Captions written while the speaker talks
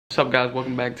What's up guys,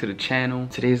 welcome back to the channel.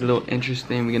 Today's a little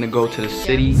interesting. We're gonna go to the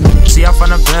city. See, I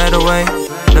find a better way.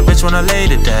 The bitch wanna lay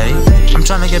today. I'm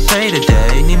trying to get paid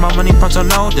today. Need my money pronto,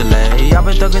 no delay. I've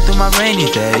been thugging through my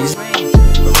rainy days.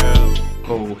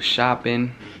 Go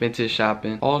shopping, vintage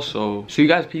shopping. Also, so you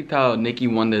guys peeped how Nikki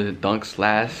won the dunks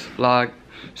last vlog.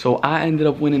 So I ended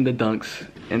up winning the dunks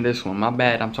in this one. My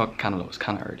bad, I'm talking kind of low, it's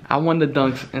kind of hard. I won the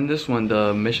dunks in this one,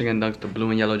 the Michigan dunks, the blue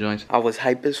and yellow joints. I was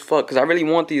hype as fuck because I really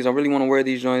want these. I really want to wear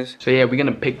these joints. So yeah, we're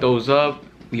gonna pick those up.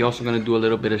 We also gonna do a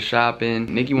little bit of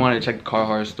shopping. Nikki wanted to check the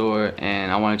Carhartt store,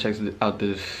 and I wanted to check out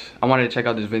this. I wanted to check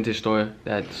out this vintage store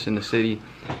that's in the city.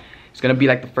 It's gonna be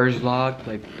like the first vlog,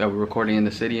 like that we're recording in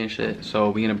the city and shit.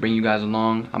 So we're gonna bring you guys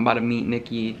along. I'm about to meet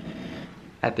Nikki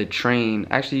at the train.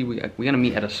 Actually, we're gonna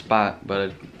meet at a spot,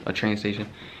 but a train station.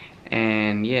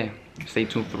 And yeah, stay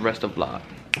tuned for the rest of the vlog.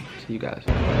 See you guys.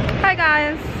 Hi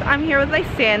guys, I'm here with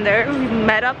Lysander. We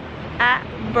met up at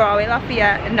Broadway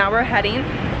Lafayette, and now we're heading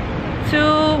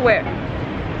to where?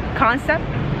 Concept?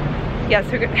 Yes,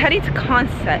 we're heading to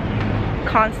Concept.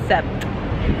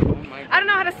 I don't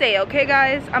know how to say it, okay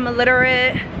guys? I'm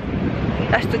illiterate.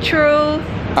 That's the truth.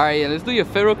 Alright, yeah, let's do your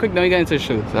fit real quick, then we get into the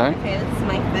shoes, alright? Okay, this is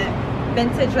my fit.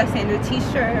 Vintage Lysander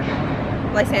t-shirt,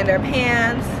 Lysander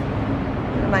pants,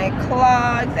 my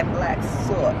clogs, and black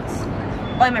socks.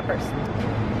 Oh, and my purse.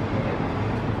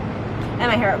 And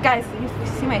my hair. Guys, you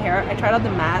see my hair? I tried out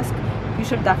the mask. You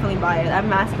should definitely buy it. That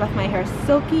mask left my hair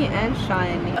silky and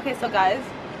shiny. Okay, so guys,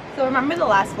 so remember the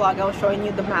last vlog I was showing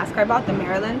you the mask I bought, the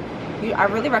Maryland? I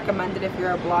really recommend it if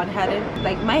you're a blonde-headed.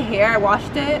 Like my hair, I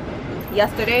washed it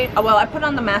yesterday. Well, I put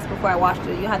on the mask before I washed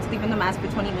it. You had to leave in the mask for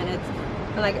 20 minutes.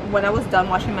 And like when I was done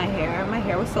washing my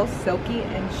hair was so silky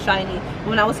and shiny.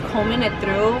 When I was combing it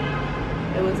through,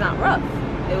 it was not rough.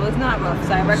 It was not rough,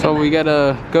 so I recommend. So we got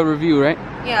a good review, right?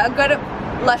 Yeah, a good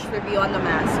lush review on the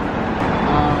mask.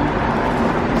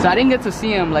 So I didn't get to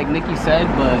see him like Nikki said,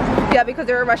 but yeah, because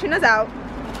they were rushing us out.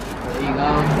 there you go.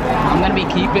 I'm gonna be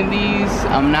keeping these.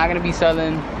 I'm not gonna be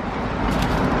selling.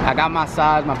 I got my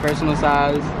size, my personal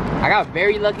size. I got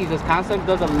very lucky because Concept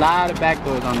does a lot of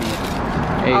backdoors on these.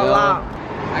 There you go. Lot.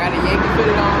 I got a Yankee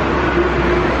fitted on.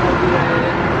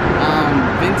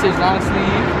 Vintage long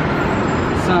sleeve.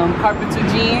 Some carpenter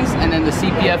jeans, and then the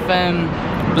CPFM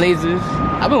blazers.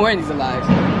 I've been wearing these a lot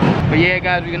actually. But yeah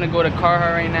guys, we're gonna go to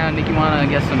Carhartt right now. Nikki wanna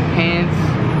get some pants.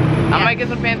 I might get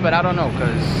some pants, but I don't know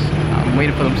because I'm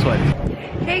waiting for them sweats.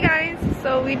 Hey guys,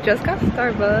 so we just got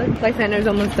Starbucks. Lysander's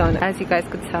almost done, as you guys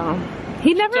could tell.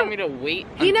 He never told me to wait.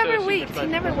 He never waits. He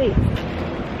never waits.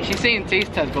 She's saying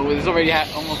taste test, but it's already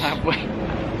almost halfway.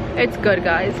 It's good,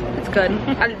 guys. It's good.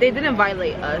 They didn't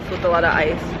violate us with a lot of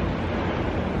ice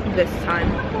this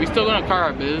time. We still gonna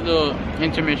Carhartt, but this is the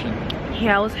intermission.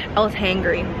 Yeah, I was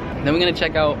hangry. Then we're gonna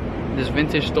check out this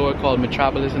vintage store called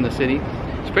Metropolis in the city.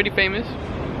 It's pretty famous,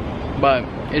 but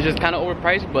it's just kind of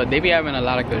overpriced. But they be having a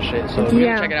lot of good shit, so we're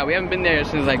gonna check it out. We haven't been there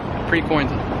since like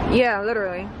pre-quarantine. Yeah,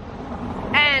 literally.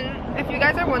 And if you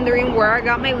guys are wondering where I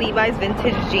got my Levi's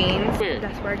vintage jeans,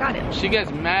 that's where I got it. She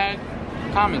gets mad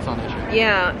comments on that shit.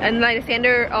 Yeah, and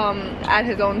Lysander add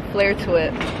his own flair to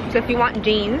it. So if you want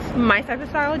jeans, my type of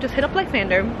style, just hit up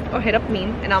Lysander or hit up me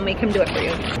and I'll make him do it for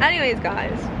you. Anyways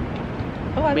guys.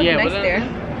 Oh, I look nice there.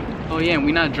 Oh yeah, and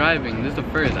we're not driving. This is the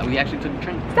first. We actually took the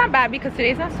train. It's not bad because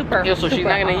today's not super. Yeah, so she's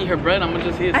not gonna eat her bread. I'm gonna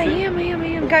just eat it. I am.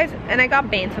 Guys, and I got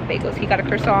Bantam bagels. He got a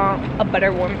croissant, a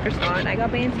butter warm croissant. I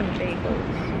got Bantam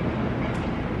bagels.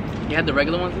 You had the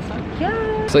regular ones this time?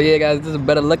 Yeah. So yeah guys, this is a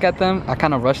better look at them. I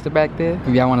kind of rushed it back there.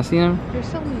 If y'all want to see them. They're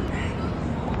so neat.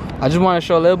 I just want to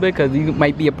show a little bit because you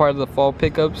might be a part of the fall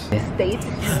pickups. Stay tuned.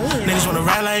 Niggas wanna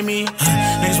ride like me.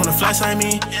 Niggas wanna flex like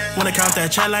me. Wanna count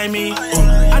that chat like me.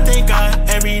 I thank God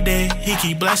every day. He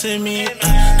keep blessing me.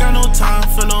 Got no time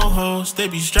for no hoes. They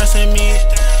be stressing me.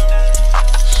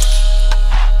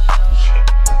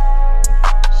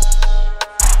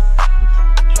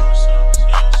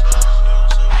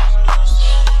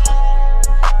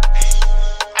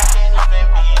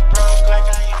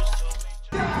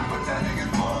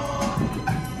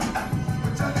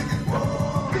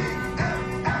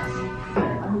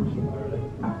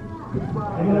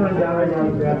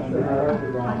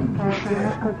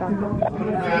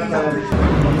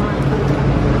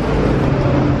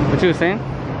 What you were saying?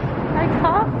 I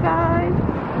coughed, guys.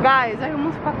 Guys, I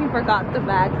almost fucking forgot the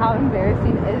bag. How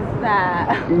embarrassing is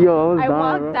that? Yo, I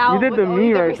walked out. You did the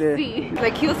me right there.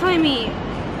 Like he was telling me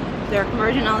their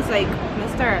conversion. I was like,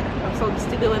 Mister, I'm so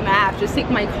stupid with math. Just take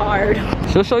my card.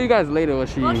 She'll show you guys later what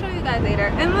she. I'll show you guys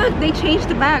later. And look, they changed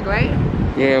the bag, right?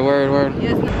 Yeah, word.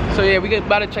 Yes. So yeah, we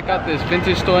about to check out this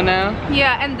vintage store now.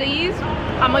 Yeah, and these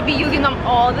I'm gonna be using them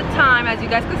all the time, as you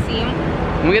guys can see.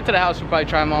 When we get to the house, we'll probably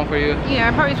try them on for you. Yeah,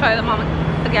 I'll probably try them on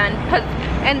again.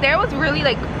 And there was really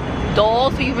like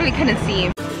dull, so you really couldn't see.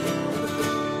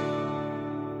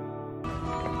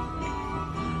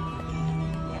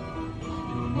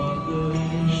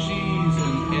 She's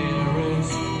an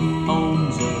heiress who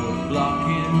owns a block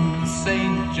in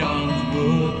St. John's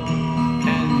Wood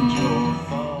and your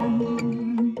fall.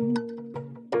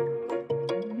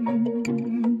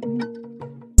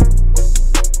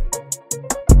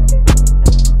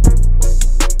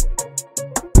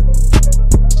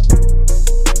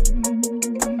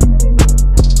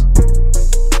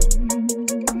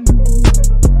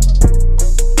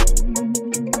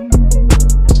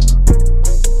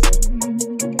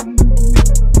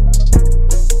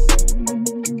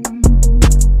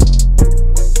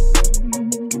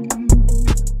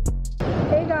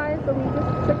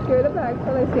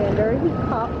 He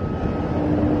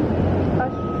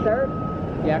copped a shirt.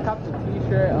 Yeah, I copped a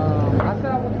t-shirt. I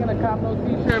said I wasn't gonna cop no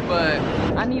t-shirt, but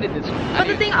I needed this one. But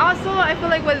the thing also, I feel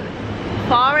like with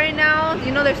fall right now,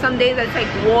 you know, there's some days that's like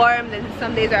warm, there's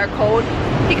some days that are cold.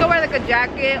 He could wear like a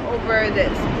jacket over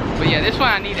this. But yeah, this one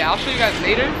I needed. I'll show you guys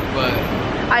later, but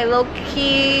I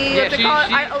low-key, yeah,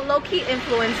 I low-key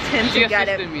influenced him to get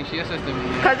it. She assisted me.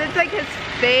 Because it's like his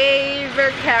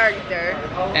favorite character.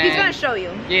 He's gonna show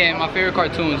you. Yeah, my favorite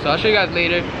cartoon, so I'll show you guys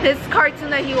later. His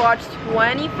cartoon that he watched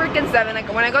 24/7. Like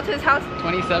when I go to his house,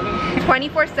 27?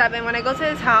 24/7. When I go to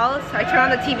his house, I turn on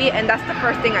the TV and that's the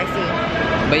first thing I see.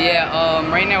 But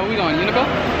yeah, right now, where we going? Uniqlo?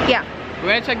 Yeah. We're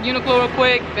gonna check Uniqlo real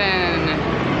quick, then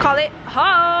call it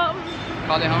home.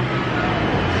 Call it home.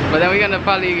 But then we're gonna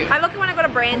probably... I look when I go to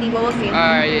Brandy, but we'll see.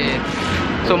 Alright,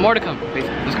 yeah. So more to come,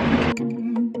 basically. Let's go.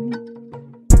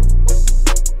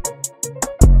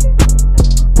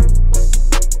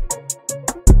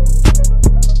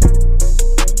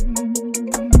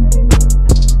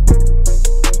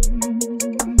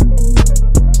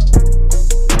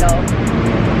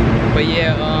 But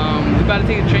yeah, we about to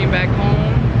take a train back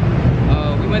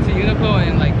home. We went to Uniqlo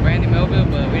and like Brandy Melville,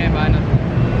 but we didn't buy nothing.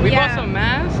 We bought some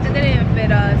masks. It didn't even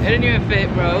fit us. It didn't even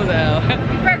fit, bro. What the hell?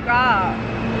 We forgot.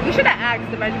 We should have asked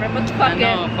the measurement, but fuck it.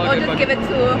 We'll just give it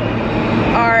to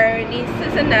our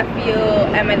nieces and nephew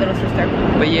and my little sister.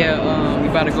 But yeah, we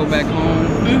about to go back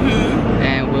home.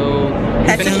 And we'll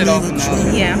finish it off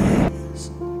now. Yeah.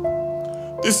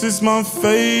 This is my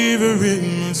favorite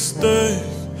mistake.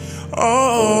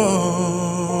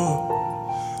 Oh,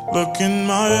 look in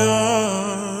my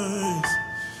eyes.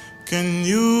 Can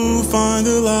you find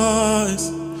the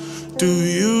lies? Do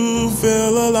you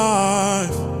feel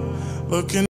alive? Looking